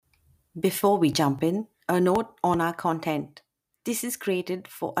Before we jump in, a note on our content. This is created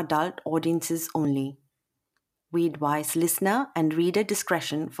for adult audiences only. We advise listener and reader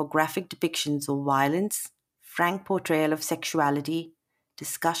discretion for graphic depictions of violence, frank portrayal of sexuality,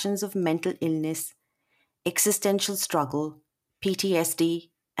 discussions of mental illness, existential struggle, PTSD,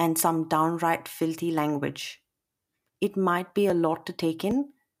 and some downright filthy language. It might be a lot to take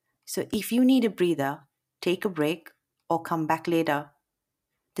in, so if you need a breather, take a break or come back later.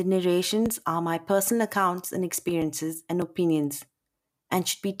 The narrations are my personal accounts and experiences and opinions and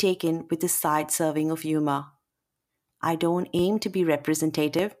should be taken with a side serving of humor. I don't aim to be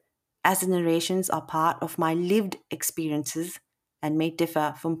representative, as the narrations are part of my lived experiences and may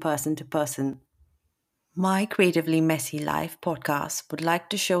differ from person to person. My Creatively Messy Life podcast would like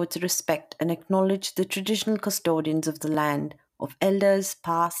to show its respect and acknowledge the traditional custodians of the land, of elders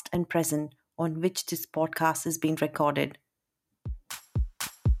past and present, on which this podcast is being recorded.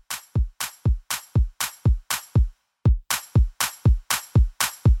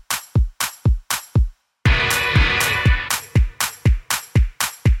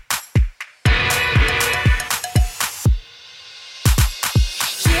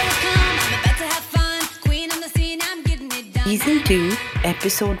 Season 2,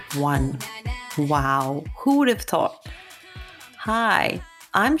 Episode 1. Wow, who would have thought? Hi,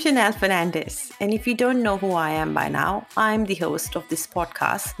 I'm Chanel Fernandez, and if you don't know who I am by now, I'm the host of this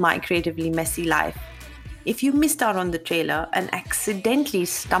podcast, My Creatively Messy Life. If you missed out on the trailer and accidentally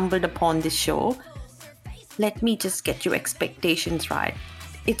stumbled upon this show, let me just get your expectations right.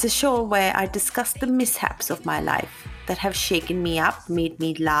 It's a show where I discuss the mishaps of my life that have shaken me up, made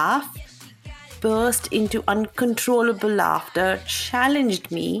me laugh, burst into uncontrollable laughter,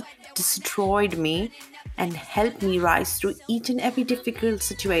 challenged me, destroyed me, and helped me rise through each and every difficult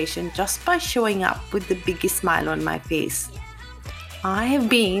situation just by showing up with the biggest smile on my face. I have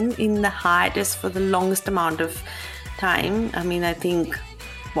been in the hiatus for the longest amount of time. I think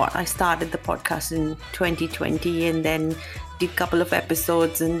I started the podcast in 2020 and then did a couple of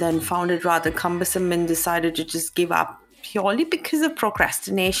episodes and then found it rather cumbersome and decided to just give up purely because of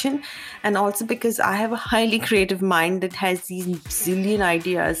procrastination and also because I have a highly creative mind that has these zillion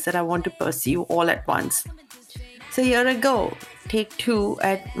ideas that I want to pursue all at once. So here I go, take 2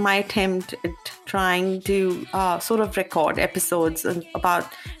 at my attempt at trying to sort of record episodes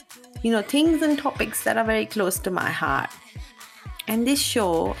about things and topics that are very close to my heart. And this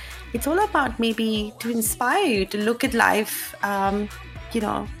show, it's all about maybe to inspire you to look at life, and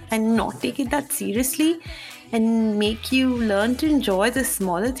not take it that seriously and make you learn to enjoy the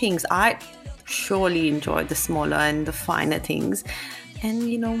smaller things. I surely enjoy the smaller and the finer things. And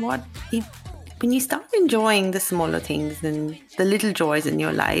you know what? When you start enjoying the smaller things and the little joys in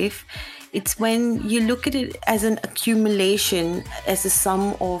your life, it's when you look at it as an accumulation, as a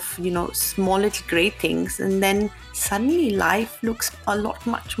sum of, small little great things. And then suddenly life looks a lot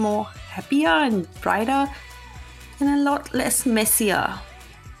much more happier and brighter and a lot less messier.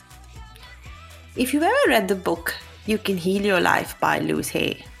 If you've ever read the book You Can Heal Your Life by Louise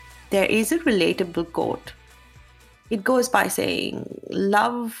Hay, there is a relatable quote. It goes by saying,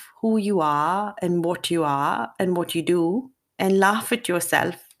 love who you are and what you do, and laugh at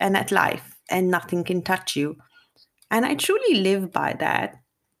yourself and at life, and nothing can touch you. And I truly live by that.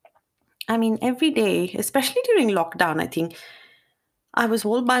 Every day, especially during lockdown, I think I was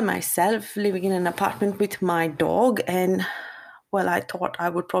all by myself living in an apartment with my dog, and I thought I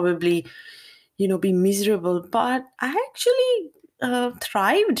would probably be miserable. But I actually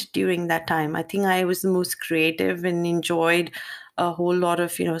thrived during that time. I think I was the most creative and enjoyed a whole lot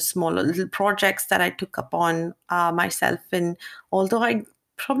of, smaller little projects that I took upon myself. And although I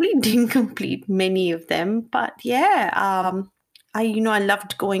probably didn't complete many of them, but yeah, I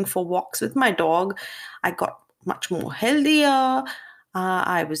loved going for walks with my dog. I got much more healthier.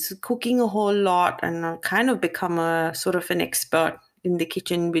 I was cooking a whole lot and I kind of become a sort of an expert in the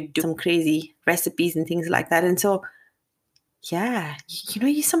kitchen with some crazy recipes and things like that. And so, yeah,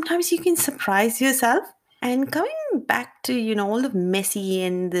 sometimes you can surprise yourself. And coming back to, all the messy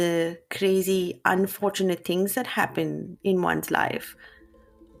and the crazy, unfortunate things that happen in one's life,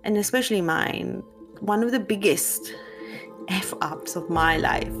 and especially mine, one of the biggest F-ups of my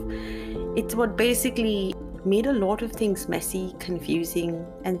life, it's what basically made a lot of things messy, confusing,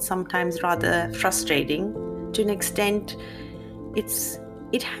 and sometimes rather frustrating. To an extent,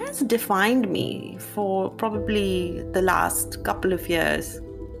 it has defined me for probably the last couple of years.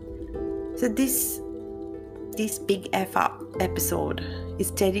 So this big F-up episode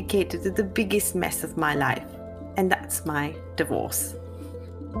is dedicated to the biggest mess of my life, and that's my divorce.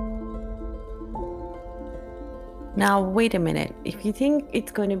 Now, wait a minute. If you think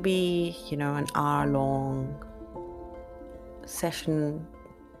it's going to be, an hour long session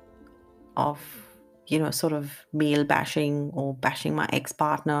of, sort of male bashing or bashing my ex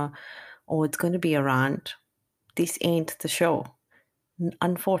partner, or it's going to be a rant, this ain't the show.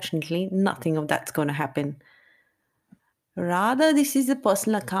 Unfortunately, nothing of that's going to happen. Rather, this is a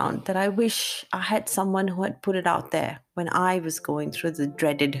personal account that I wish I had someone who had put it out there when I was going through the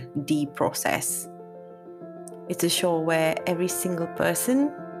dreaded D process. It's a show where every single person,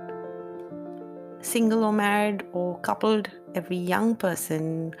 single or married or coupled, every young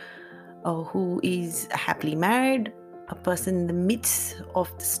person who is happily married, a person in the midst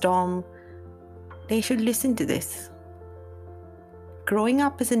of the storm, they should listen to this. Growing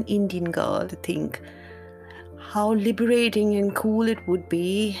up as an Indian girl, to think how liberating and cool it would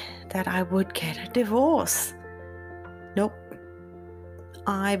be that I would get a divorce. Nope.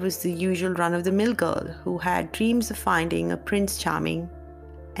 I was the usual run-of-the-mill girl who had dreams of finding a Prince Charming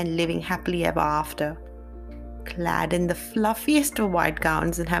and living happily ever after, clad in the fluffiest of white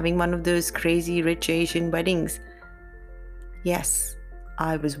gowns and having one of those crazy rich Asian weddings. Yes,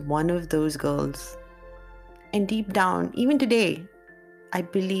 I was one of those girls. And deep down, even today, I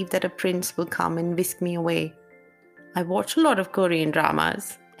believe that a prince will come and whisk me away. I watch a lot of Korean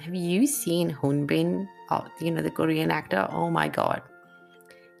dramas. Have you seen Hoon Bin? Oh, the Korean actor? Oh my god.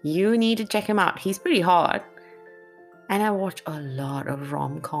 You need to check him out. He's pretty hot. And I watch a lot of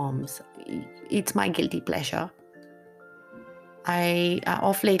rom-coms. It's my guilty pleasure. I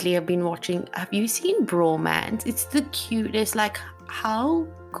off lately I've been watching. Have you seen Bromance? It's the cutest. Like, how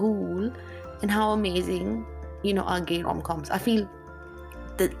cool and how amazing, are gay rom-coms. I feel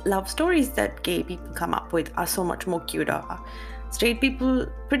the love stories that gay people come up with are so much more cuter. Straight people,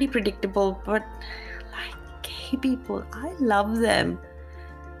 pretty predictable, but like gay people, I love them.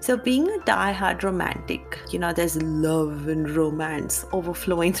 So being a die-hard romantic, there's love and romance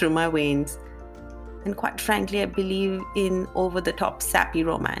overflowing through my veins. And quite frankly, I believe in over-the-top sappy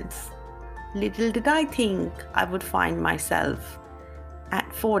romance. Little did I think I would find myself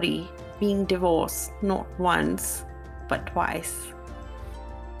at 40 being divorced not once, but twice.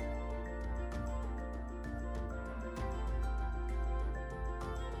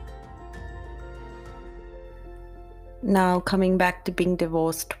 Now, coming back to being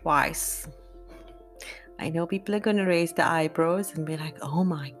divorced twice. I know people are going to raise their eyebrows and be like, oh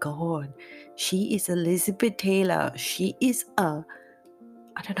my God, she is Elizabeth Taylor. She is I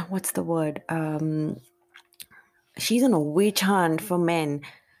don't know what's the word. She's on a witch hunt for men.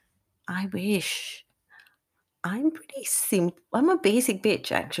 I wish. I'm pretty simple. I'm a basic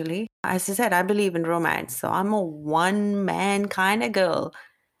bitch, actually. As I said, I believe in romance. So I'm a one man kind of girl.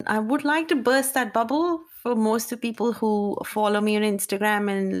 I would like to burst that bubble for most of people who follow me on Instagram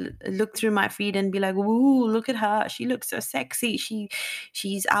and look through my feed and be like, "Ooh, look at her! She looks so sexy.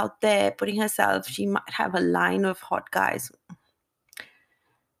 She's out there putting herself. She might have a line of hot guys."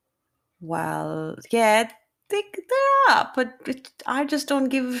 Well, yeah, there are, but I just don't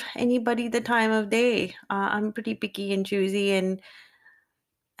give anybody the time of day. I'm pretty picky and choosy, and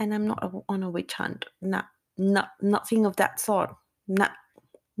I'm not on a witch hunt. Nothing of that sort. No,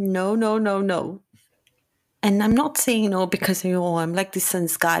 no, no, no, no. And I'm not saying no because, I'm like this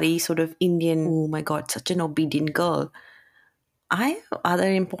sanskari sort of Indian, oh my God, such an obedient girl. I have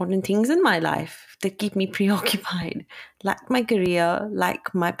other important things in my life that keep me preoccupied, like my career,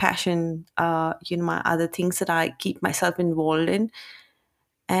 like my passion, my other things that I keep myself involved in.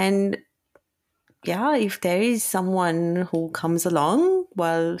 And yeah, if there is someone who comes along,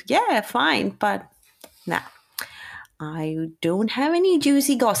 well, yeah, fine. But nah, I don't have any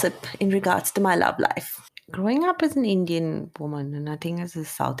juicy gossip in regards to my love life. Growing up as an Indian woman, and I think as a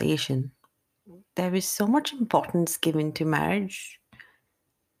South Asian, there is so much importance given to marriage.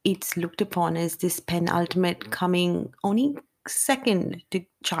 It's looked upon as this penultimate, coming only second to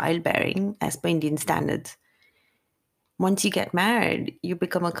childbearing as per Indian standards. Once you get married, you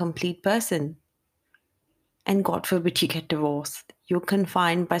become a complete person. And God forbid you get divorced. You're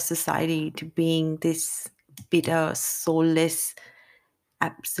confined by society to being this bitter, soulless,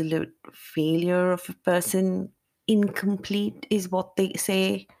 absolute failure of a person. Incomplete is what they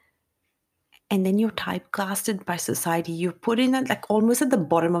say. And then you're typecasted by society. You're put in at like almost at the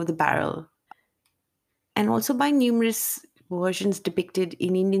bottom of the barrel. And also by numerous versions depicted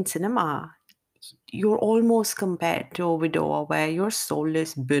in Indian cinema. You're almost compared to a widower where you're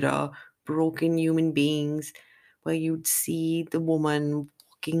soulless, bitter, broken human beings, where you'd see the woman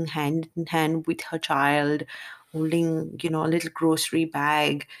walking hand in hand with her child, holding, a little grocery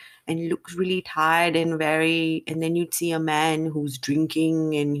bag and looks really tired and very, and then you'd see a man who's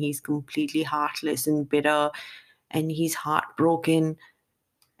drinking and he's completely heartless and bitter. and he's heartbroken.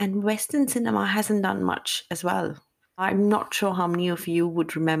 And Western cinema hasn't done much as well. I'm not sure how many of you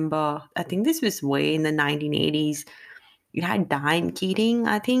would remember. I think this was way in the 1980s. You had Diane Keating,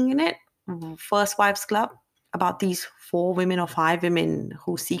 I think, in it, First Wives Club, about these 4 women or 5 women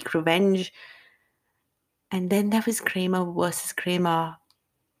who seek revenge. And then there was Kramer versus Kramer.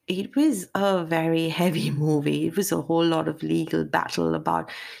 It was a very heavy movie. It was a whole lot of legal battle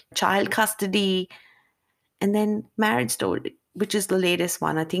about child custody. And then Marriage Story, which is the latest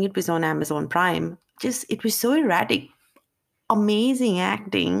one. I think it was on Amazon Prime. It was so erratic. Amazing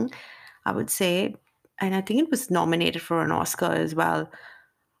acting, I would say. And I think it was nominated for an Oscar as well.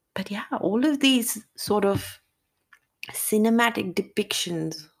 But yeah, all of these sort of cinematic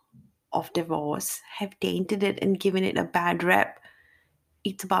depictions of divorce have tainted it and given it a bad rep.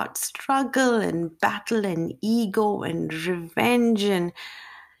 It's about struggle and battle and ego and revenge, and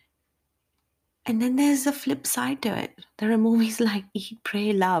then there's a flip side to it. There are movies like Eat,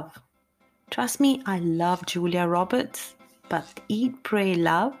 Pray, Love. Trust me, I love Julia Roberts, but Eat, Pray,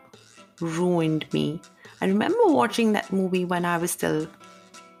 Love ruined me. I remember watching that movie when I was still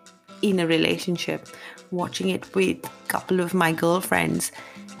in a relationship, watching it with a couple of my girlfriends.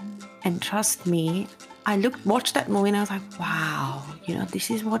 And trust me, I watched that movie and I was like, wow,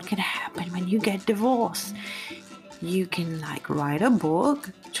 this is what can happen when you get divorced. You can write a book,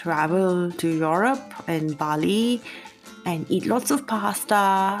 travel to Europe and Bali and eat lots of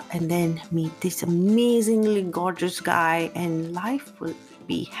pasta and then meet this amazingly gorgeous guy and life will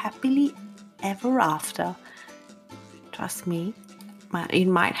be happily ever after. Trust me, it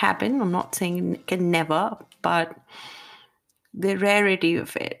might happen. I'm not saying it can never, but the rarity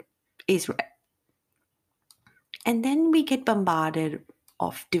of it is rare. And then we get bombarded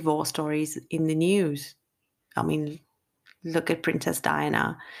of divorce stories in the news. I mean, look at Princess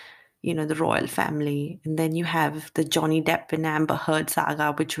Diana, the royal family. And then you have the Johnny Depp and Amber Heard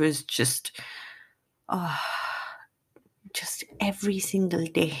saga, which was just every single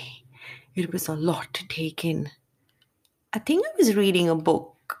day. It was a lot to take in. I think I was reading a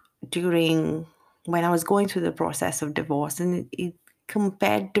book when I was going through the process of divorce, and it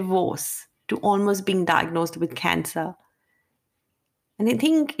compared divorce to almost being diagnosed with cancer. And I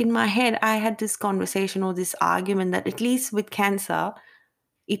think in my head, I had this conversation or this argument that at least with cancer,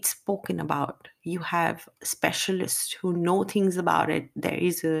 it's spoken about. You have specialists who know things about it. There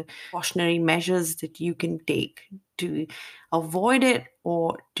is a cautionary measures that you can take to avoid it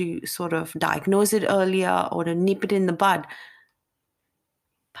or to sort of diagnose it earlier or to nip it in the bud.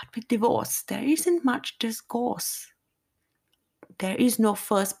 But with divorce, there isn't much discourse. There is no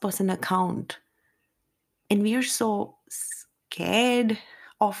first-person account. And we are so scared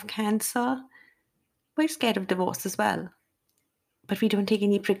of cancer. We're scared of divorce as well. But we don't take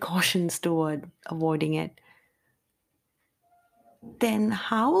any precautions toward avoiding it. Then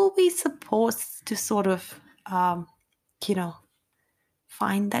how are we supposed to sort of,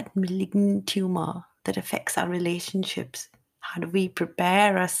 find that malignant tumor that affects our relationships? How do we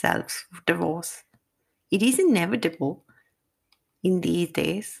prepare ourselves for divorce? It is inevitable in these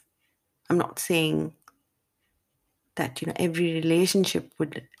days. I'm not saying that, every relationship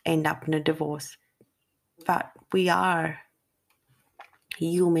would end up in a divorce. But we are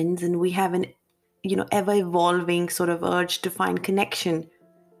humans and we have an, ever-evolving sort of urge to find connection,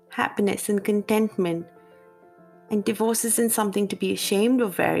 happiness and contentment. And divorce isn't something to be ashamed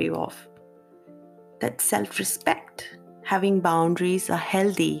or wary of. That self-respect, having boundaries are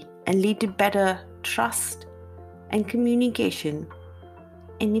healthy and lead to better trust and communication.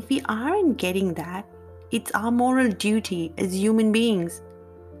 And if we aren't getting that, it's our moral duty as human beings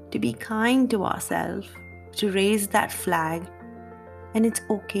to be kind to ourselves, to raise that flag, and it's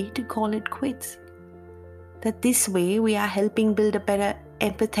okay to call it quits. That this way we are helping build a better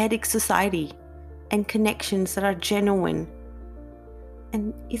empathetic society and connections that are genuine.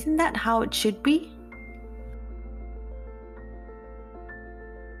 And isn't that how it should be?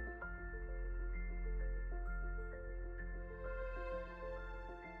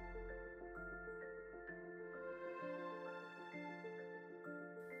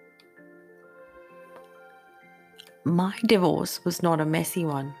 My divorce was not a messy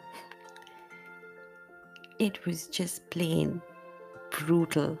one. It was just plain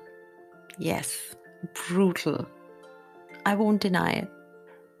brutal. Yes, brutal. I won't deny it.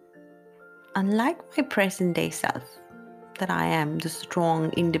 Unlike my present day self, that I am the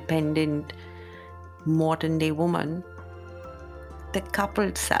strong, independent, modern day woman, the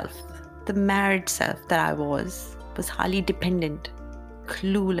coupled self, the married self that I was highly dependent,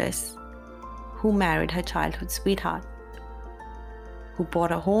 clueless, who married her childhood sweetheart, who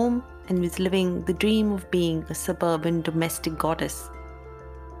bought a home and was living the dream of being a suburban domestic goddess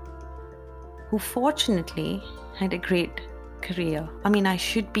who fortunately had a great career. I mean, I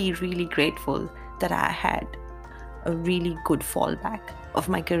should be really grateful that I had a really good fallback of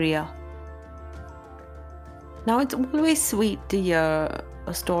my career. Now, it's always sweet to hear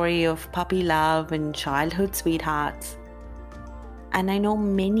a story of puppy love and childhood sweethearts. And I know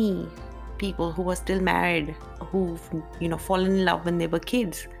many people who are still married who've, fallen in love when they were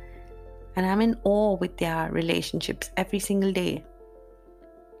kids. And I'm in awe with their relationships every single day.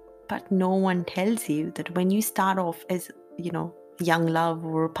 But no one tells you that when you start off as, young love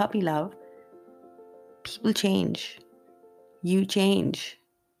or puppy love, people change. You change.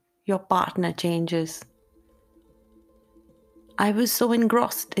 Your partner changes. I was so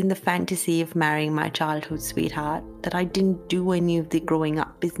engrossed in the fantasy of marrying my childhood sweetheart that I didn't do any of the growing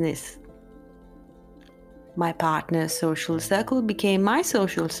up business. My partner's social circle became my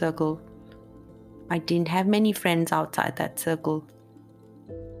social circle. I didn't have many friends outside that circle.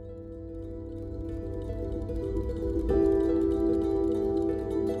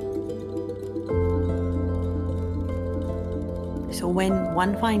 So when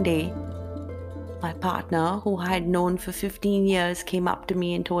one fine day, my partner, who I had known for 15 years, came up to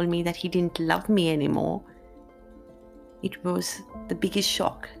me and told me that he didn't love me anymore, it was the biggest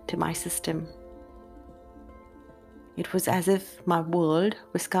shock to my system. It was as if my world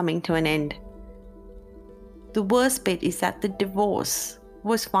was coming to an end. The worst bit is that the divorce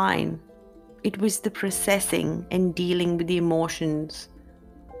was fine. It was the processing and dealing with the emotions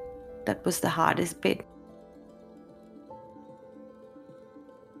that was the hardest bit.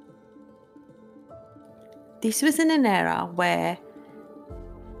 This was in an era where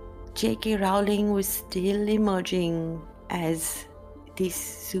J.K. Rowling was still emerging as this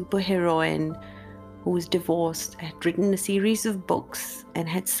superheroine who was divorced, had written a series of books, and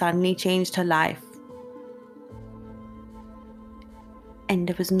had suddenly changed her life. And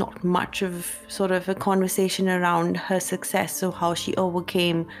there was not much of sort of a conversation around her success or how she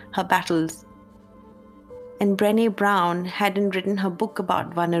overcame her battles. And Brené Brown hadn't written her book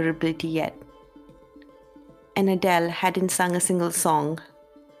about vulnerability yet. And Adele hadn't sung a single song.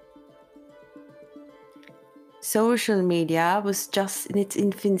 Social media was just in its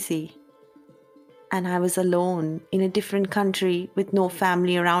infancy. And I was alone in a different country with no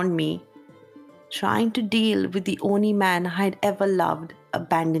family around me, trying to deal with the only man I had ever loved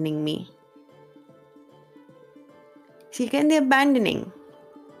abandoning me. See, again, the abandoning,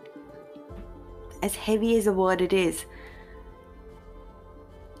 as heavy as a word it is,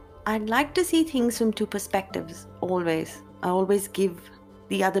 I'd like to see things from two perspectives, always. I always give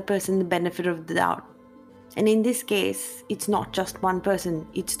the other person the benefit of the doubt. And in this case, it's not just one person,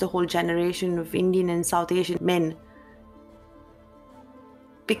 it's the whole generation of Indian and South Asian men.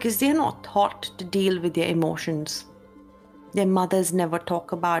 Because they're not taught to deal with their emotions. Their mothers never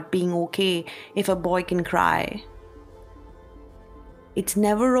talk about being okay if a boy can cry. It's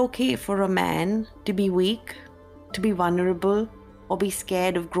never okay for a man to be weak, to be vulnerable, or be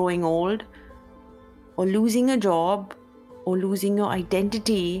scared of growing old, or losing a job, or losing your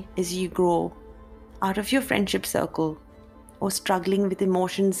identity as you grow out of your friendship circle, or struggling with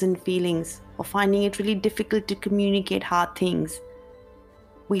emotions and feelings, or finding it really difficult to communicate hard things.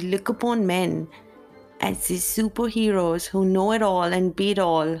 We look upon men as these superheroes who know it all and be it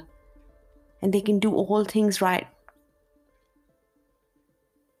all, and they can do all things right.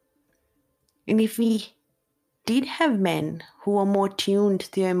 And if we did have men who were more tuned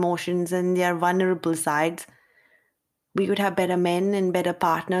to their emotions and their vulnerable sides, we would have better men and better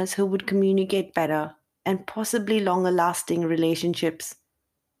partners who would communicate better and possibly longer lasting relationships.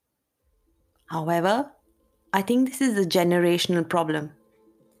 However, I think this is a generational problem.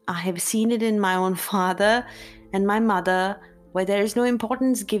 I have seen it in my own father and my mother, where there is no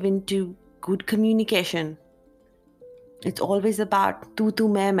importance given to good communication. It's always about tu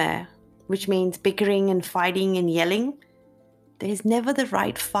me me, which means bickering and fighting and yelling. There's never the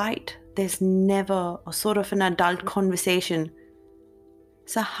right fight. There's never a sort of an adult conversation.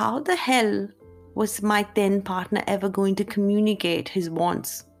 So how the hell was my then partner ever going to communicate his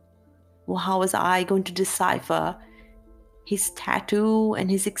wants? Or how was I going to decipher his tattoo and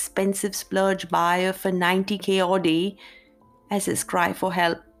his expensive splurge buy of a 90k Audi as his cry for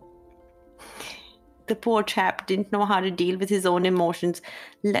help? The poor chap didn't know how to deal with his own emotions,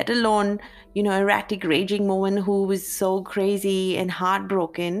 let alone, erratic raging woman who was so crazy and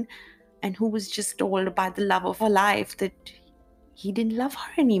heartbroken and who was just told by the love of her life that he didn't love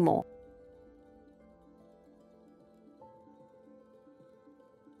her anymore.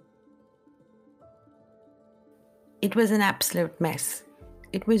 It was an absolute mess.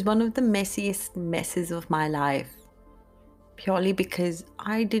 it was one of the messiest messes of my life, purely because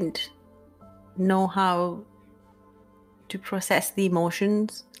I didn't know how to process the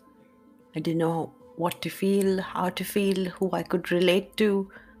emotions. I didn't know what to feel, how to feel, who I could relate to,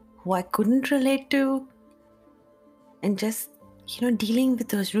 who I couldn't relate to, and just, dealing with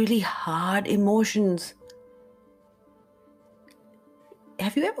those really hard emotions.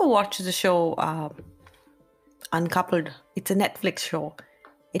 Have you ever watched the show Uncoupled? It's a Netflix show.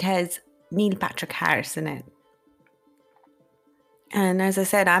 It has Neil Patrick Harris in it. And as I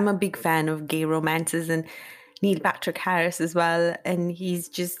said, I'm a big fan of gay romances and Neil Patrick Harris as well. And he's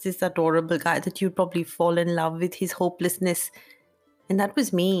just this adorable guy that you'd probably fall in love with his hopelessness. And that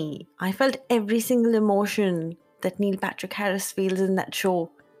was me. I felt every single emotion that Neil Patrick Harris feels in that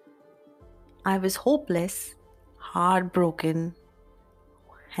show. I was hopeless, heartbroken,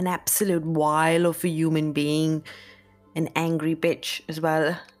 an absolute while of a human being, an angry bitch as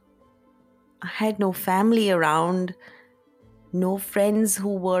well. I had no family around, no friends who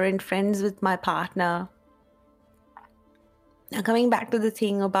weren't friends with my partner. Now, coming back to the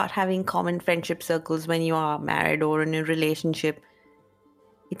thing about having common friendship circles when you are married or in a relationship,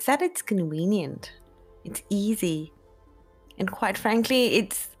 it's that it's convenient, it's easy, and quite frankly,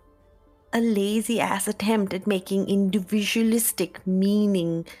 it's a lazy ass attempt at making individualistic,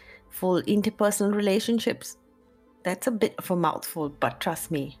 meaningful interpersonal relationships. That's a bit of a mouthful, but trust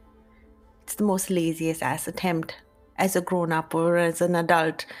me, it's the most laziest ass attempt as a grown up or as an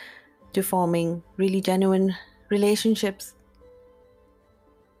adult to forming really genuine relationships.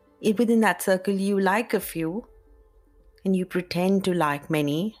 Within that circle, you like a few and you pretend to like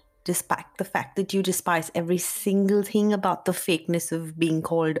many, despite the fact that you despise every single thing about the fakeness of being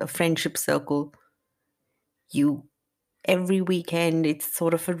called a friendship circle. Every weekend, it's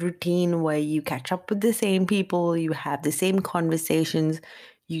sort of a routine where you catch up with the same people, you have the same conversations,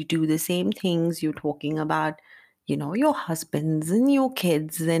 you do the same things. You're talking about, your husbands and your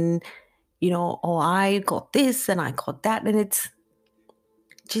kids, and, oh, I got this and I got that. And it's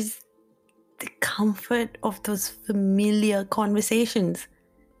just the comfort of those familiar conversations.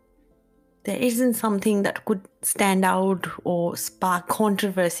 There isn't something that could stand out or spark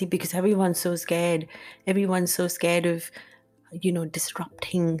controversy because everyone's so scared. Everyone's so scared of,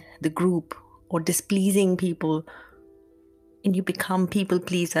 disrupting the group or displeasing people, and you become people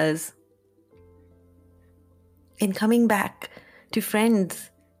pleasers. And coming back to friends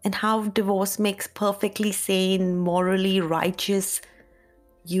and how divorce makes perfectly sane, morally righteous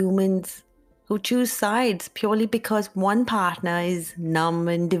humans who choose sides purely because one partner is numb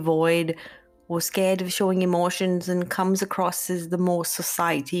and devoid or scared of showing emotions and comes across as the more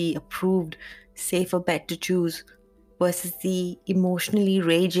society approved, safer bet to choose, versus the emotionally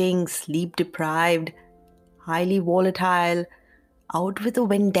raging, sleep deprived, highly volatile, out with a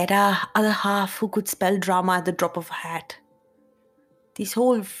vendetta other half who could spell drama at the drop of a hat. This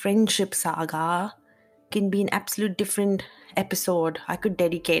whole friendship saga can be an absolute different episode. I could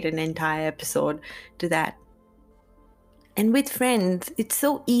dedicate an entire episode to that. And with friends, it's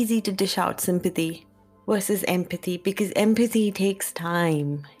so easy to dish out sympathy versus empathy because empathy takes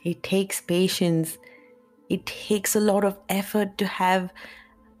time, it takes patience, it takes a lot of effort to have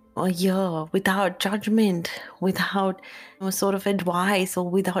a year without judgment, without sort of advice, or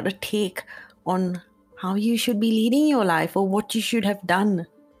without a take on how you should be leading your life or what you should have done.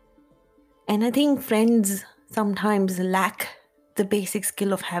 And I think friends sometimes lack the basic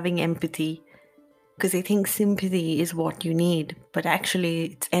skill of having empathy because they think sympathy is what you need, but actually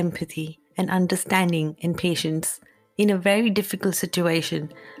it's empathy and understanding and patience in a very difficult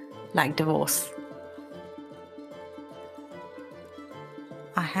situation like divorce.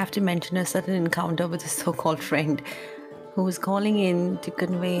 I have to mention a sudden encounter with a so-called friend who was calling in to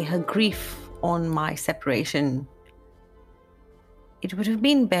convey her grief on my separation. It would have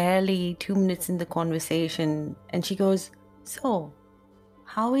been barely 2 minutes in the conversation, and she goes, "So,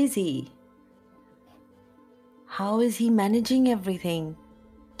 how is he? How is he managing everything?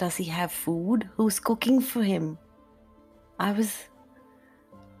 Does he have food? Who's cooking for him?" I was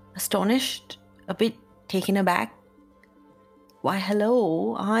astonished, a bit taken aback. Why,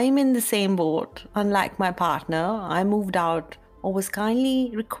 hello, I'm in the same boat. Unlike my partner, I moved out or was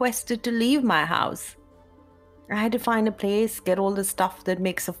kindly requested to leave my house. I had to find a place, get all the stuff that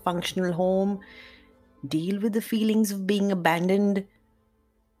makes a functional home, deal with the feelings of being abandoned.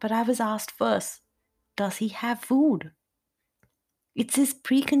 But I was asked first, does he have food? It's this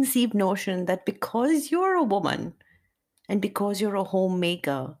preconceived notion that because you're a woman and because you're a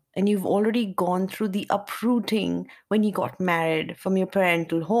homemaker and you've already gone through the uprooting when you got married from your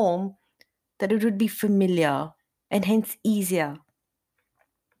parental home, that it would be familiar and hence easier.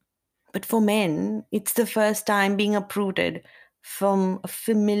 But for men, it's the first time being uprooted from a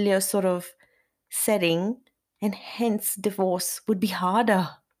familiar sort of setting, and hence divorce would be harder.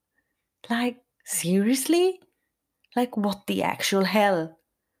 Like, seriously? Like, what the actual hell?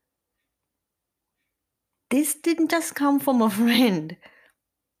 This didn't just come from a friend.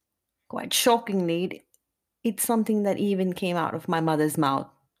 Quite shockingly, it's something that even came out of my mother's mouth.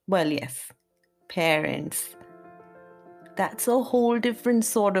 Well, yes, parents. That's a whole different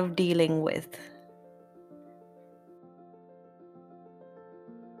sort of dealing with.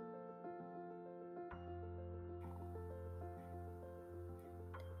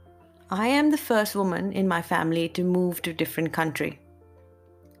 I am the first woman in my family to move to a different country.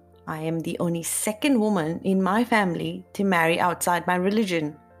 I am the only second woman in my family to marry outside my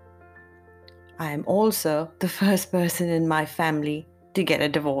religion. I am also the first person in my family to get a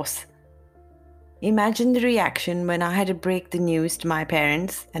divorce. Imagine the reaction when I had to break the news to my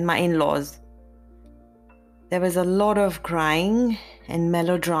parents and my in-laws. There was a lot of crying and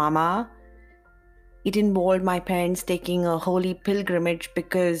melodrama. It involved my parents taking a holy pilgrimage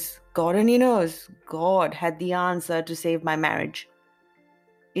because God only knows God had the answer to save my marriage.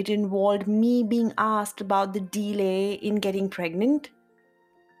 It involved me being asked about the delay in getting pregnant.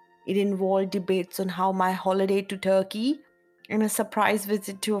 It involved debates on how my holiday to Turkey and a surprise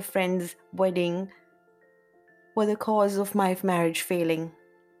visit to a friend's wedding were the cause of my marriage failing.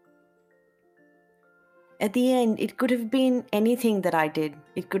 At the end, it could have been anything that I did.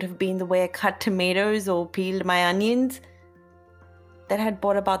 It could have been the way I cut tomatoes or peeled my onions that had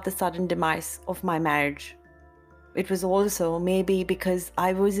brought about the sudden demise of my marriage. It was also maybe because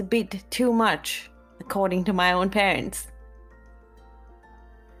I was a bit too much, according to my own parents.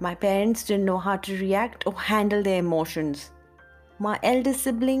 My parents didn't know how to react or handle their emotions. My elder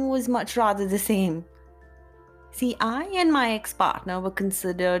sibling was much rather the same. See, I and my ex-partner were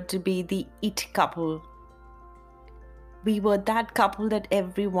considered to be the it couple. We were that couple that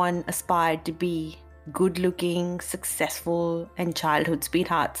everyone aspired to be: good looking, successful, and childhood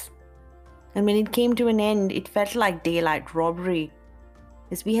sweethearts. And when it came to an end, it felt like daylight robbery,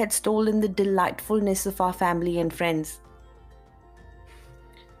 as we had stolen the delightfulness of our family and friends.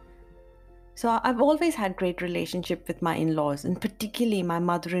 So I've always had great relationship with my in-laws, and particularly my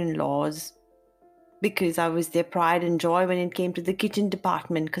mother-in-laws, because I was their pride and joy when it came to the kitchen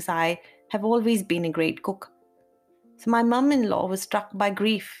department, because I have always been a great cook. So my mum-in-law was struck by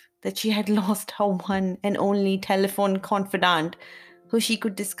grief that she had lost her one and only telephone confidant who she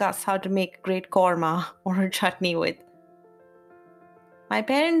could discuss how to make a great korma or a chutney with. My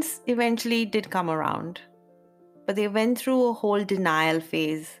parents eventually did come around, but they went through a whole denial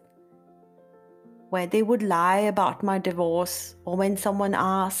phase where they would lie about my divorce, or when someone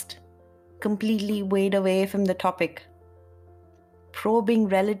asked, completely wade away from the topic. Probing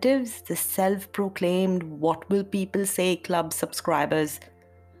relatives, the self-proclaimed "what will people say" club subscribers.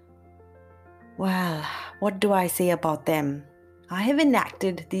 Well, what do I say about them? I have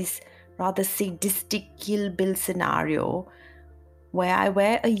enacted this rather sadistic Kill Bill scenario where I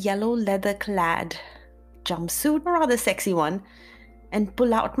wear a yellow leather-clad jumpsuit, a rather sexy one, and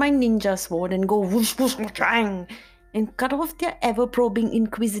pull out my ninja sword and go whoosh whoosh whoosh and cut off their ever-probing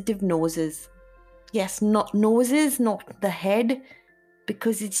inquisitive noses. Yes, not noses, not the head,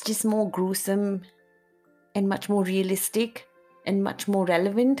 because it's just more gruesome and much more realistic and much more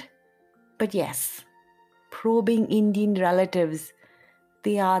relevant. But yes, probing Indian relatives,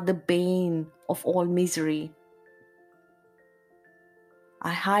 they are the bane of all misery.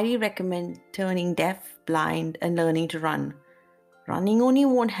 I highly recommend turning deaf, blind, and learning to run. Running only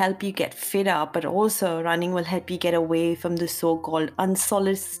won't help you get fitter, but also running will help you get away from the so-called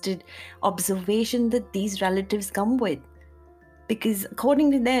unsolicited observation that these relatives come with. Because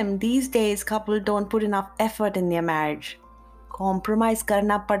according to them, these days couples don't put enough effort in their marriage. Compromise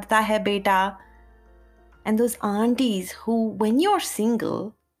karna padta hai beta. And those aunties who, when you're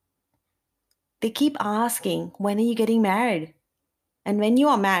single, they keep asking, when are you getting married? And when you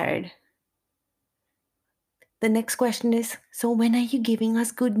are married, the next question is, so when are you giving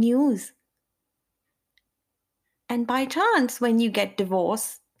us good news? And by chance, when you get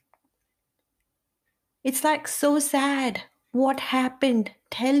divorced, it's like so sad. What happened?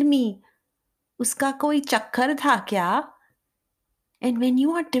 Tell me. Uska koi chakkar tha kya? And when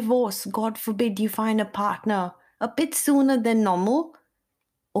you are divorced, God forbid you find a partner a bit sooner than normal.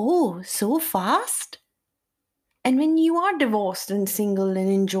 Oh, so fast? And when you are divorced and single and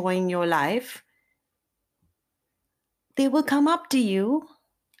enjoying your life, they will come up to you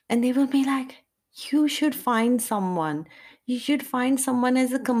and they will be like, you should find someone. You should find someone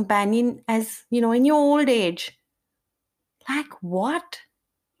as a companion, as, in your old age. Like what?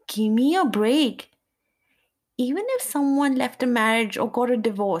 give me a break. Even if someone left a marriage or got a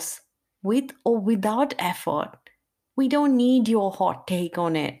divorce, with or without effort, we don't need your hot take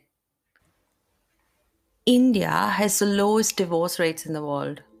on it. India has the lowest divorce rates in the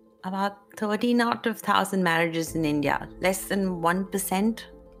world. About 13 out of 1,000 marriages in India, less than 1%,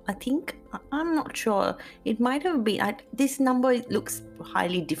 I think. I'm not sure. It might have been, this number looks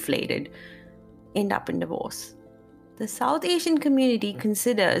highly deflated, end up in divorce. The South Asian community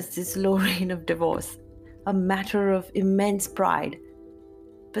considers this low rate of divorce a matter of immense pride.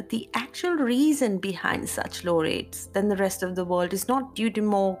 But the actual reason behind such low rates than the rest of the world is not due to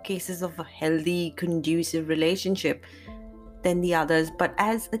more cases of a healthy, conducive relationship than the others, but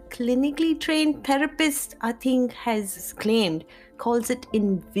as a clinically trained therapist, I think, has claimed, calls it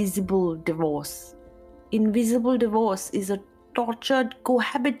invisible divorce. Invisible divorce is a tortured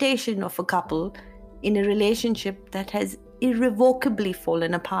cohabitation of a couple in a relationship that has irrevocably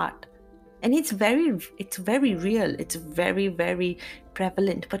fallen apart. And it's very real, it's very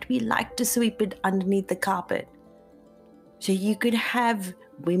prevalent, but we like to sweep it underneath the carpet. So you could have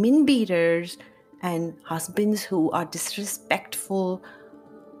women beaters and husbands who are disrespectful,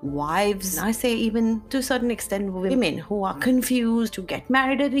 wives, I say even to a certain extent women who are confused, who get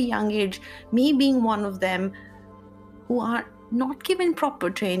married at a young age, me being one of them, who are not given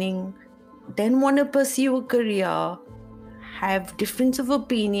proper training, then want to pursue a career, have difference of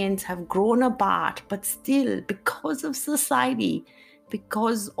opinions, have grown apart, but still, because of society,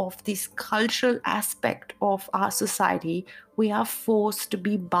 because of this cultural aspect of our society, we are forced to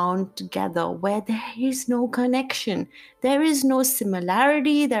be bound together where there is no connection, there is no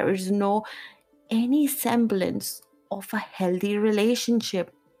similarity, there is no any semblance of a healthy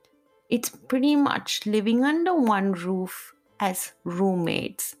relationship. It's pretty much living under one roof as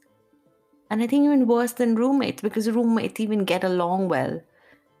roommates. And I think even worse than roommates, because roommates even get along well.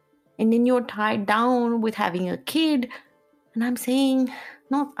 And then you're tied down with having a kid. And I'm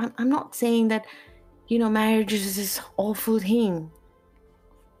not saying that, marriage is this awful thing.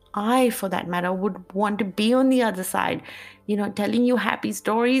 I, for that matter, would want to be on the other side, telling you happy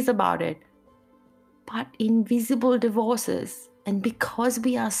stories about it. But invisible divorces, and because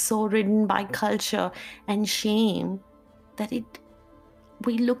we are so ridden by culture and shame, that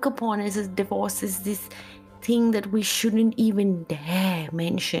we look upon as a divorce as this thing that we shouldn't even dare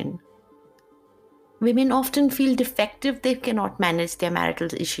mention. Women often feel defective, they cannot manage their marital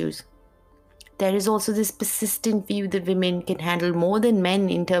issues. There is also this persistent view that women can handle more than men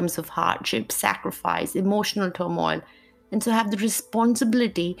in terms of hardship, sacrifice, emotional turmoil, and so have the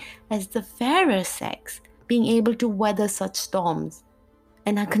responsibility as the fairer sex, being able to weather such storms,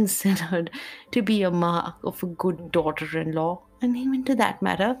 and are considered to be a mark of a good daughter-in-law, and even to that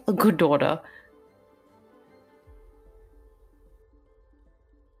matter, a good daughter.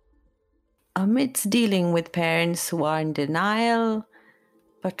 Amidst dealing with parents who are in denial,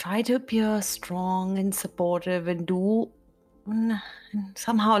 but try to appear strong and supportive and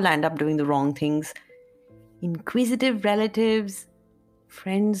somehow land up doing the wrong things, inquisitive relatives,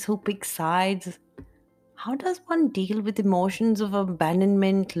 friends who pick sides, how does one deal with emotions of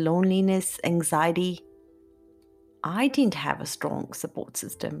abandonment, loneliness, anxiety? I didn't have a strong support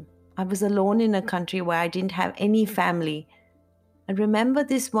system. I was alone in a country where I didn't have any family. I remember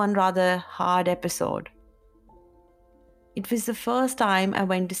this one rather hard episode. It was the first time I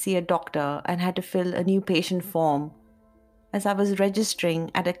went to see a doctor and had to fill a new patient form as I was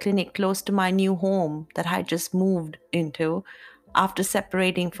registering at a clinic close to my new home that I had just moved into after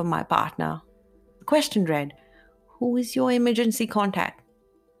separating from my partner. The question read, "Who is your emergency contact?"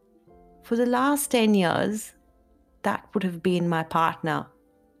 For the last 10 years, that would have been my partner.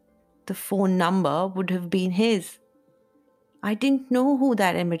 The phone number would have been his. I didn't know who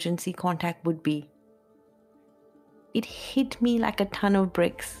that emergency contact would be. It hit me like a ton of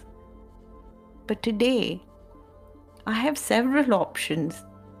bricks. But today, I have several options.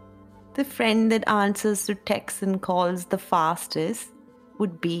 The friend that answers to texts and calls the fastest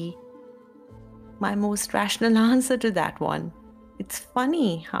would be my most rational answer to that one. It's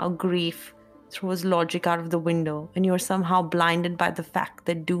funny how grief throws logic out of the window and you're somehow blinded by the fact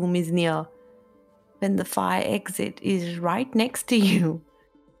that doom is near when the fire exit is right next to you.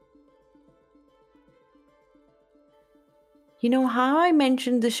 You know how I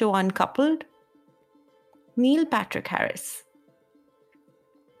mentioned the show Uncoupled? Neil Patrick Harris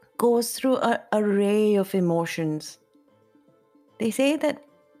goes through an array of emotions. They say that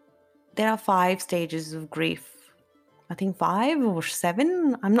there are 5 stages of grief. I think 5 or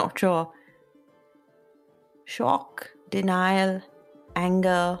 7, I'm not sure. Shock, denial,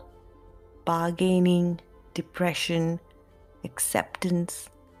 anger, bargaining, depression, acceptance,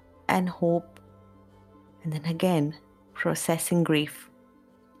 and hope, and then again, processing grief.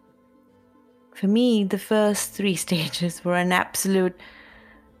 For me, the first 3 stages were an absolute,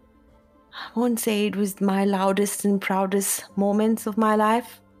 I won't say it was my loudest and proudest moments of my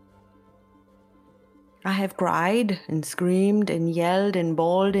life. I have cried and screamed and yelled and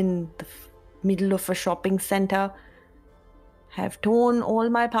bawled in the middle of a shopping center. Have torn all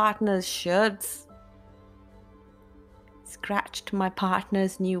my partner's shirts. Scratched my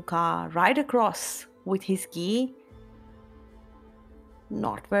partner's new car right across with his key.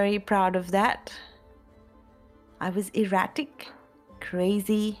 Not very proud of that. I was erratic,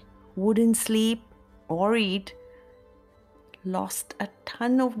 crazy, wouldn't sleep or eat. Lost a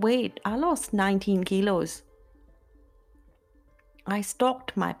ton of weight. I lost 19 kilos. I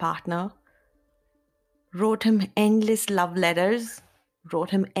stalked my partner, wrote him endless love letters,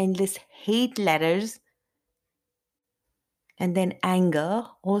 wrote him endless hate letters, and then anger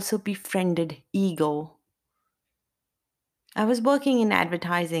also befriended ego. I was working in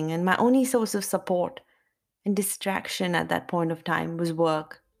advertising, and my only source of support and distraction at that point of time was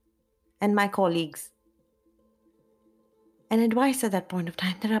work and my colleagues. And advice at that point of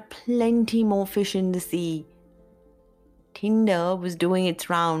time, there are plenty more fish in the sea. Tinder was doing its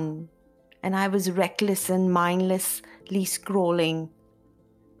round, and I was reckless and mindlessly scrolling.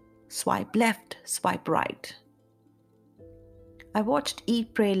 Swipe left, swipe right. I watched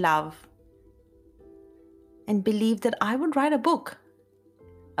Eat, Pray, Love and believed that I would write a book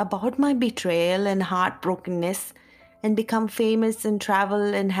about my betrayal and heartbrokenness and become famous and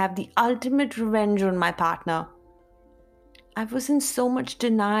travel and have the ultimate revenge on my partner. I was in so much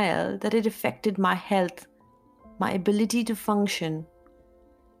denial that it affected my health, my ability to function.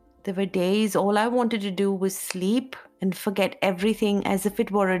 There were days all I wanted to do was sleep and forget everything as if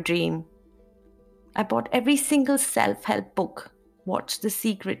it were a dream. I bought every single self-help book, watched The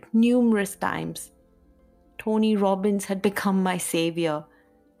Secret numerous times. Tony Robbins had become my savior.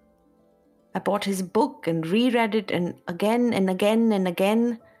 I bought his book and reread it and again and again and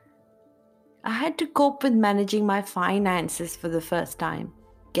again. I had to cope with managing my finances for the first time,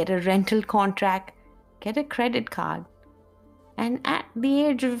 get a rental contract, get a credit card, and at the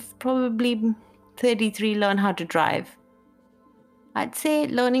age of probably 33, learn how to drive. I'd say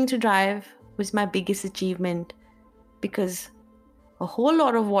learning to drive was my biggest achievement because a whole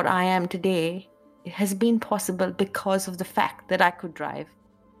lot of what I am today has been possible because of the fact that I could drive.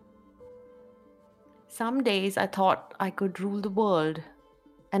 Some days I thought I could rule the world,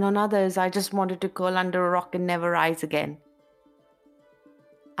 and on others I just wanted to curl under a rock and never rise again.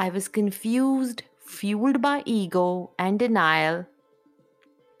 I was confused, fueled by ego and denial.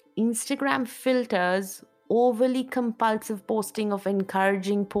 Instagram filters, overly compulsive posting of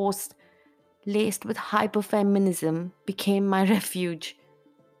encouraging posts laced with hyperfeminism became my refuge,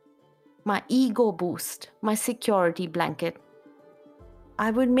 my ego boost, my security blanket. I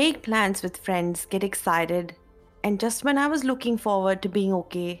would make plans with friends, get excited, and just when I was looking forward to being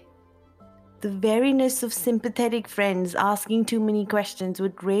okay, the wariness of sympathetic friends asking too many questions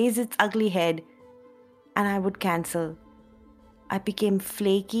would raise its ugly head, and I would cancel. I became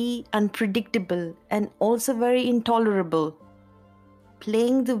flaky, unpredictable, and also very intolerable.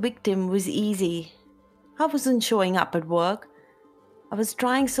 Playing the victim was easy. I wasn't showing up at work. I was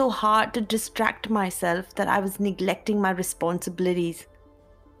trying so hard to distract myself that I was neglecting my responsibilities.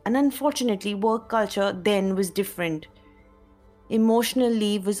 And unfortunately, work culture then was different. Emotional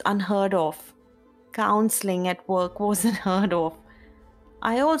leave was unheard of. Counseling at work wasn't heard of.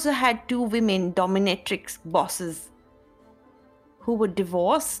 I also had 2 women dominatrix bosses who were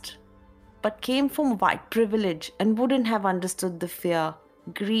divorced but came from white privilege and wouldn't have understood the fear,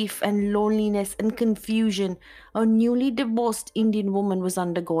 grief, and loneliness and confusion a newly divorced Indian woman was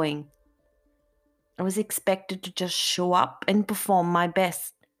undergoing. I was expected to just show up and perform my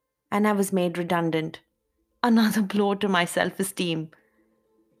best, and I was made redundant. Another blow to my self-esteem.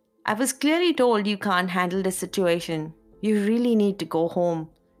 I was clearly told you can't handle this situation. You really need to go home.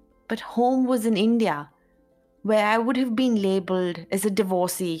 But home was in India, where I would have been labeled as a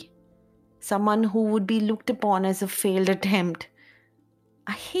divorcee, someone who would be looked upon as a failed attempt.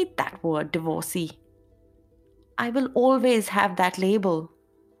 I hate that word, divorcee. I will always have that label.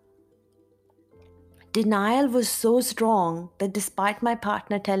 Denial was so strong that despite my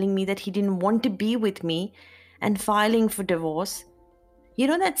partner telling me that he didn't want to be with me and filing for divorce, you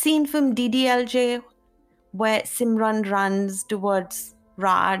know that scene from DDLJ where Simran runs towards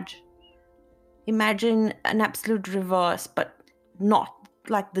Raj? Imagine an absolute reverse, but not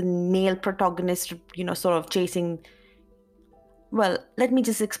like the male protagonist, sort of chasing. Well, let me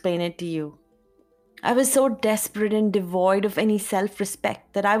just explain it to you. I was so desperate and devoid of any self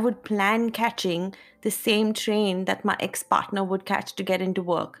respect that I would plan catching the same train that my ex partner would catch to get into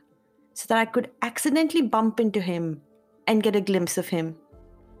work, so that I could accidentally bump into him and get a glimpse of him.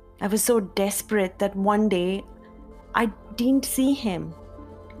 I was so desperate that one day I didn't see him.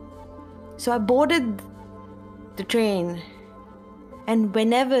 So I boarded the train, and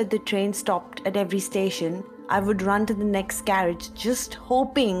whenever the train stopped at every station, I would run to the next carriage just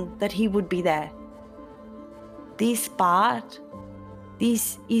hoping that he would be there. This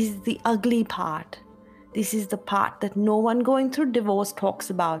is the ugly part. This is the part that no one going through divorce talks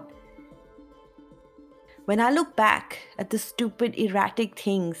about. When I look back at the stupid, erratic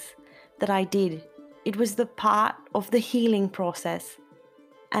things that I did, it was the part of the healing process.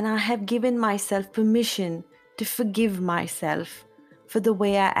 And I have given myself permission to forgive myself for the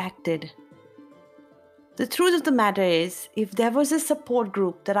way I acted. The truth of the matter is, if there was a support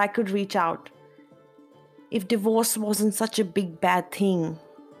group that I could reach out, if divorce wasn't such a big bad thing,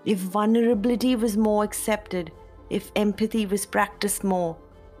 if vulnerability was more accepted, if empathy was practiced more,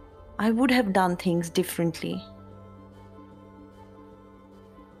 I would have done things differently.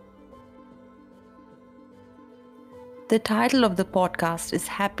 The title of the podcast is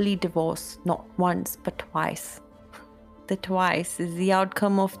Happily Divorced, not once but twice. The twice is the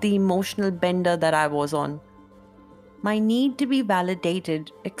outcome of the emotional bender that I was on. My need to be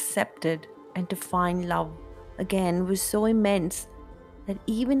validated, accepted, and to find love again was so immense that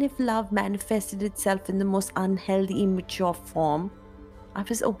even if love manifested itself in the most unhealthy, immature form, I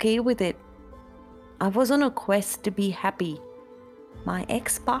was okay with it. I was on a quest to be happy. My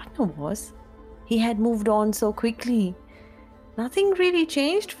ex-partner was. He had moved on so quickly. Nothing really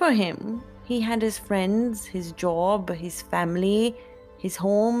changed for him. He had his friends, his job, his family, his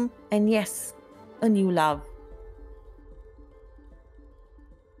home, and yes, a new love.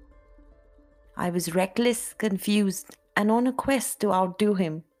 I was reckless, confused, and on a quest to outdo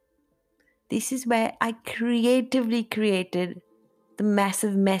him. This is where I creatively created the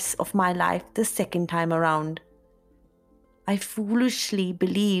massive mess of my life the second time around. I foolishly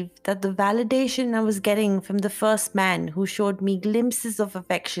believed that the validation I was getting from the first man who showed me glimpses of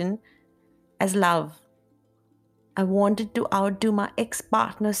affection as love. I wanted to outdo my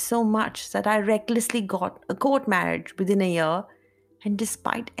ex-partner so much that I recklessly got a court marriage within a year, and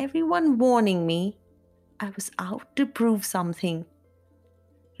despite everyone warning me, I was out to prove something.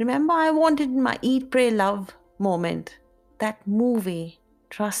 Remember, I wanted my Eat, Pray, Love moment. That movie,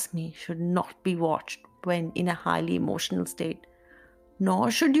 trust me, should not be watched when in a highly emotional state.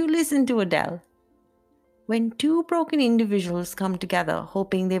 Nor should you listen to Adele. When two broken individuals come together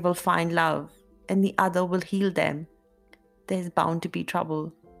hoping they will find love and the other will heal them, there's bound to be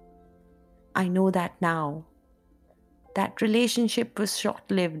trouble. I know that now. That relationship was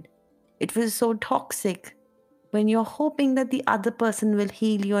short-lived. It was so toxic. When you're hoping that the other person will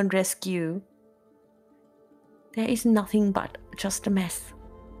heal you and rescue you, there is nothing but just a mess.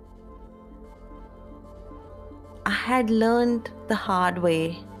 I had learned the hard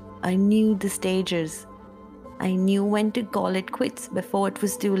way. I knew the stages. I knew when to call it quits before it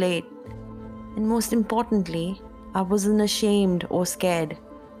was too late. And most importantly, I wasn't ashamed or scared.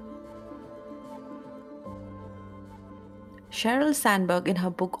 Sheryl Sandberg in her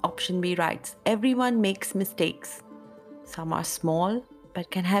book Option B writes, "Everyone makes mistakes. Some are small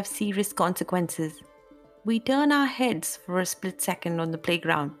but can have serious consequences. We turn our heads for a split second on the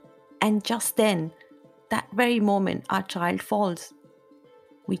playground, and just then, that very moment, our child falls.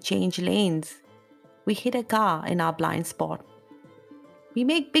 We change lanes. We hit a car in our blind spot. We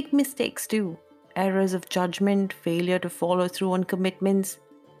make big mistakes too. Errors of judgment, failure to follow through on commitments,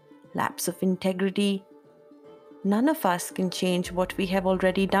 lapse of integrity. None of us can change what we have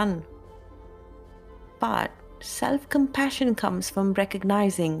already done. But self-compassion comes from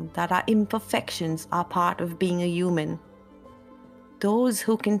recognizing that our imperfections are part of being a human. Those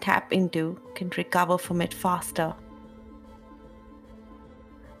who can tap into can recover from it faster.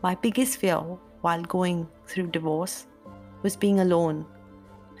 My biggest fear while going through divorce was being alone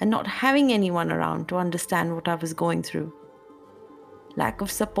and not having anyone around to understand what I was going through. Lack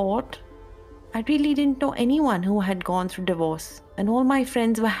of support. I really didn't know anyone who had gone through divorce, and all my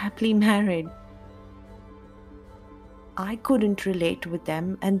friends were happily married. I couldn't relate with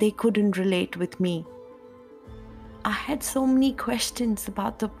them, and they couldn't relate with me. I had so many questions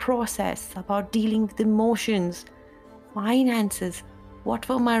about the process, about dealing with emotions, finances, what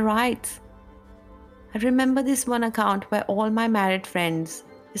were my rights. I remember this one account where all my married friends,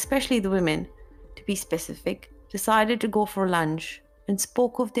 especially the women, to be specific, decided to go for lunch and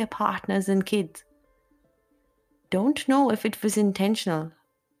spoke of their partners and kids. Don't know if it was intentional,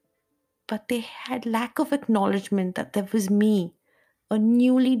 but they had lack of acknowledgement that there was me, a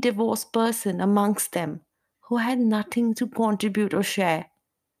newly divorced person amongst them, who had nothing to contribute or share.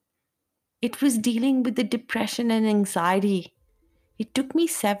 It was dealing with the depression and anxiety. It took me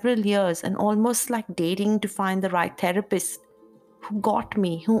several years and almost like dating to find the right therapist who got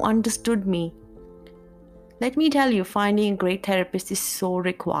me, who understood me. Let me tell you, finding a great therapist is so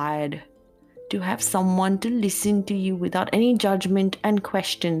required. To have someone to listen to you without any judgment and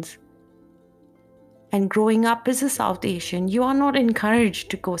questions. And growing up as a South Asian, you are not encouraged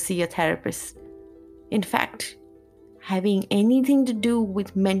to go see a therapist. In fact, having anything to do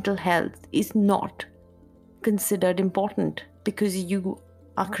with mental health is not considered important because you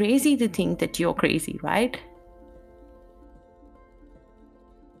are crazy to think that you're crazy, right?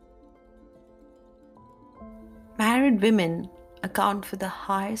 Married women account for the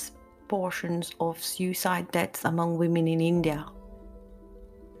highest portions of suicide deaths among women in India.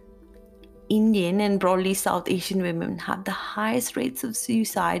 Indian and broadly South Asian women have the highest rates of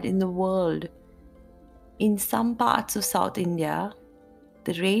suicide in the world. In some parts of South India,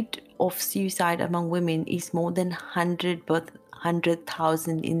 the rate of suicide among women is more than 100 per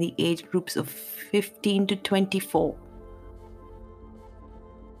 100,000 in the age groups of 15 to 24.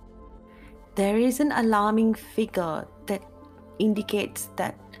 There is an alarming figure that indicates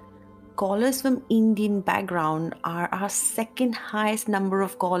that callers from Indian background are our second highest number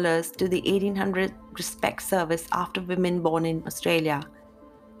of callers to the 1800 Respect service after women born in Australia.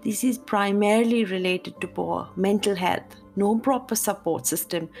 This is primarily related to poor mental health, no proper support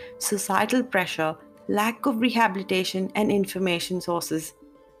system, societal pressure, lack of rehabilitation, and information sources.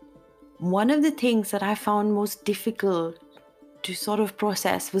 One of the things that I found most difficult to sort of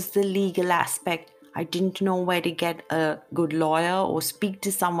process was the legal aspect. I didn't know where to get a good lawyer or speak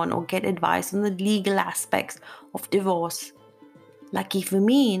to someone or get advice on the legal aspects of divorce. Lucky for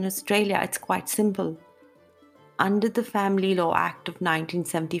me, in Australia, it's quite simple. Under the Family Law Act of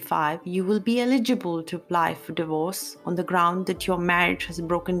 1975, you will be eligible to apply for divorce on the ground that your marriage has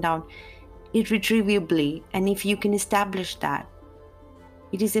broken down irretrievably, and if you can establish that.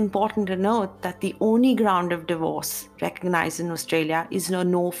 It is important to note that the only ground of divorce recognized in Australia is a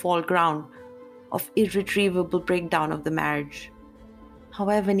no-fault ground of irretrievable breakdown of the marriage.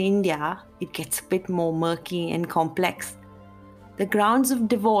 However, in India, it gets a bit more murky and complex. The grounds of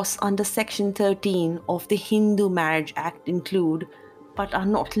divorce under Section 13 of the Hindu Marriage Act include, but are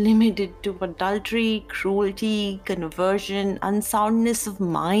not limited to, adultery, cruelty, conversion, unsoundness of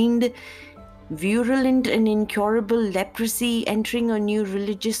mind, virulent and incurable leprosy, entering a new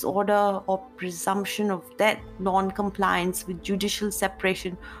religious order, or presumption of death, non-compliance with judicial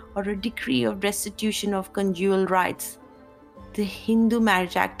separation, or a decree of restitution of conjugal rights. The Hindu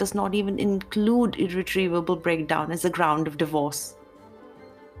Marriage Act does not even include irretrievable breakdown as a ground of divorce.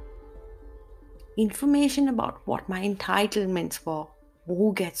 Information about what my entitlements were,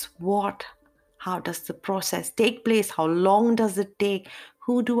 who gets what, how does the process take place, how long does it take,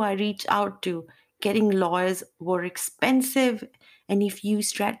 who do I reach out to, getting lawyers were expensive, and if you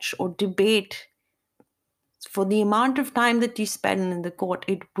stretch or debate for the amount of time that you spend in the court,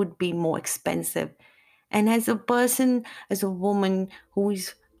 it would be more expensive. And as a person, as a woman who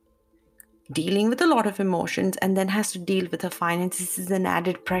is dealing with a lot of emotions and then has to deal with her finances, is an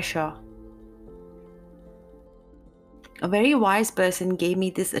added pressure. A very wise person gave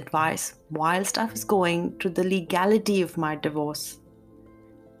me this advice whilst I was going through the legality of my divorce.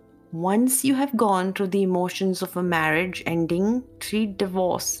 Once you have gone through the emotions of a marriage ending, treat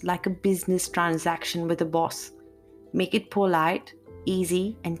divorce like a business transaction with a boss. Make it polite,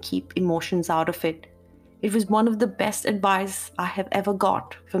 easy, and keep emotions out of it. It was one of the best advice I have ever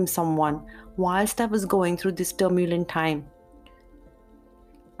got from someone whilst I was going through this turbulent time.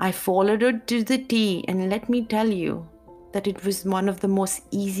 I followed it to the T, and let me tell you that it was one of the most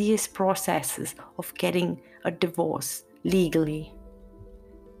easiest processes of getting a divorce legally.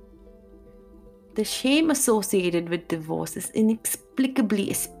 The shame associated with divorce is inexplicably,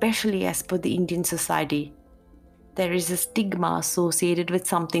 especially as per the Indian society. There is a stigma associated with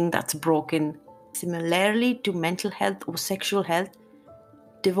something that's broken. Similarly to mental health or sexual health,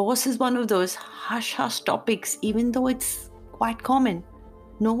 divorce is one of those hush-hush topics, even though it's quite common.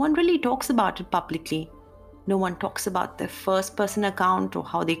 No one really talks about it publicly. No one talks about their first-person account or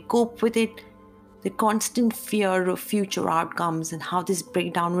how they cope with it, the constant fear of future outcomes and how this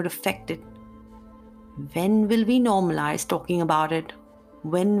breakdown would affect it. When will we normalize talking about it?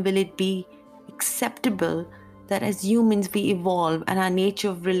 When will it be acceptable that as humans we evolve and our nature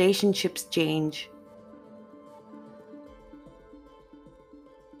of relationships change?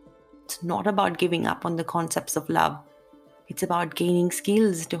 It's not about giving up on the concepts of love. It's about gaining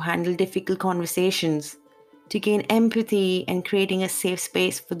skills to handle difficult conversations, to gain empathy and creating a safe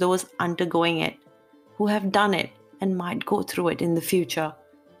space for those undergoing it, who have done it and might go through it in the future.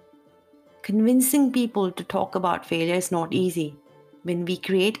 Convincing people to talk about failure is not easy. When we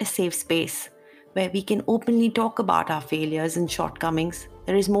create a safe space where we can openly talk about our failures and shortcomings,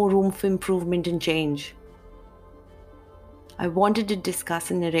 there is more room for improvement and change. I wanted to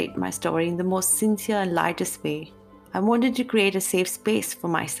discuss and narrate my story in the most sincere and lightest way. I wanted to create a safe space for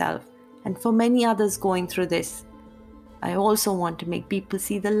myself and for many others going through this. I also want to make people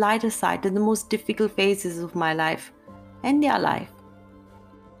see the lighter side to the most difficult phases of my life and their life.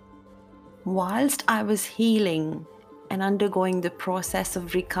 Whilst I was healing and undergoing the process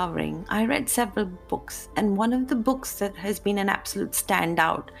of recovering, I read several books, and one of the books that has been an absolute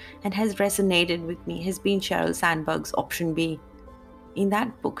standout and has resonated with me has been Sheryl Sandberg's Option B. In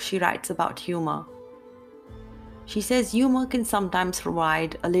that book, she writes about humor. She says humor can sometimes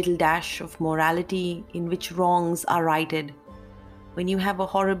provide a little dash of morality in which wrongs are righted. When you have a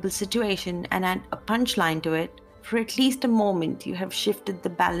horrible situation and add a punchline to it, for at least a moment you have shifted the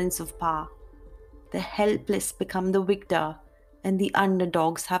balance of power. The helpless become the victor, and the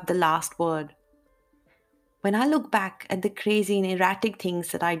underdogs have the last word. When I look back at the crazy and erratic things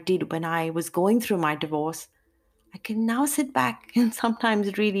that I did when I was going through my divorce, I can now sit back and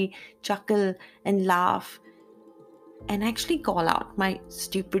sometimes really chuckle and laugh and actually call out my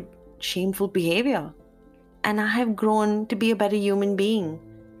stupid, shameful behavior. And I have grown to be a better human being,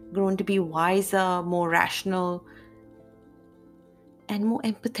 grown to be wiser, more rational, and more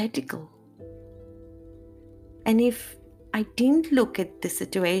empathetical. And if I didn't look at the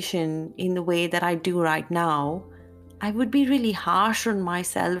situation in the way that I do right now, I would be really harsh on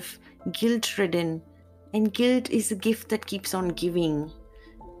myself, guilt-ridden. And guilt is a gift that keeps on giving.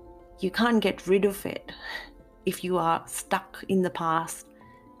 You can't get rid of it if you are stuck in the past.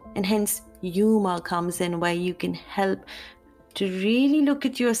 And hence, humor comes in where you can help to really look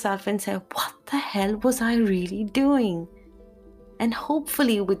at yourself and say, what the hell was I really doing? And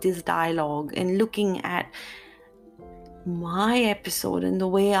hopefully with this dialogue and looking at my episode and the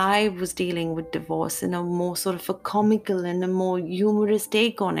way I was dealing with divorce in a more sort of a comical and a more humorous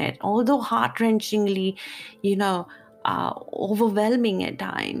take on it, although heart-wrenchingly, overwhelming at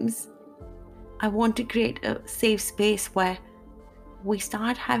times, I want to create a safe space where we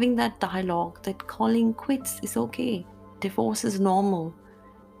start having that dialogue that calling quits is okay. Divorce is normal.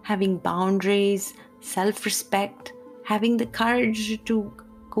 Having boundaries, self-respect, having the courage to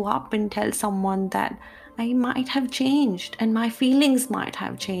go up and tell someone that I might have changed and my feelings might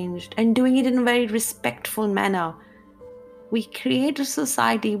have changed, and doing it in a very respectful manner. We create a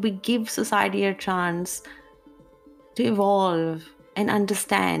society, we give society a chance to evolve and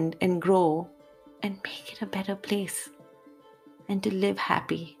understand and grow and make it a better place and to live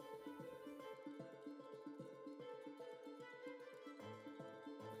happy.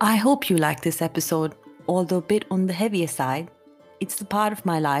 I hope you like this episode, although a bit on the heavier side. It's the part of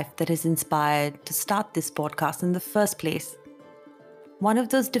my life that has inspired to start this podcast in the first place. One of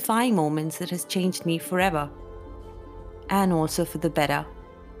those defining moments that has changed me forever, and also for the better.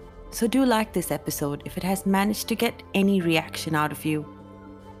 So do like this episode if it has managed to get any reaction out of you.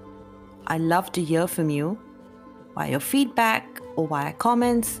 I love to hear from you via your feedback or via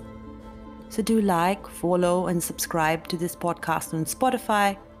comments. So do like, follow, and subscribe to this podcast on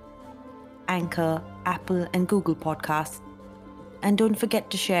Spotify, Anchor, Apple, and Google Podcasts. And don't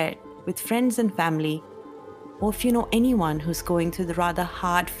forget to share it with friends and family, or if you know anyone who's going through the rather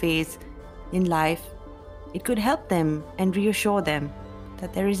hard phase in life, it could help them and reassure them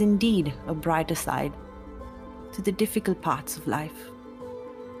that there is indeed a brighter side to the difficult parts of life.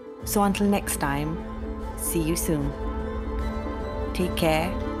 So until next time, see you soon. Take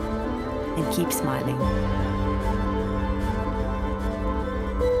care and keep smiling.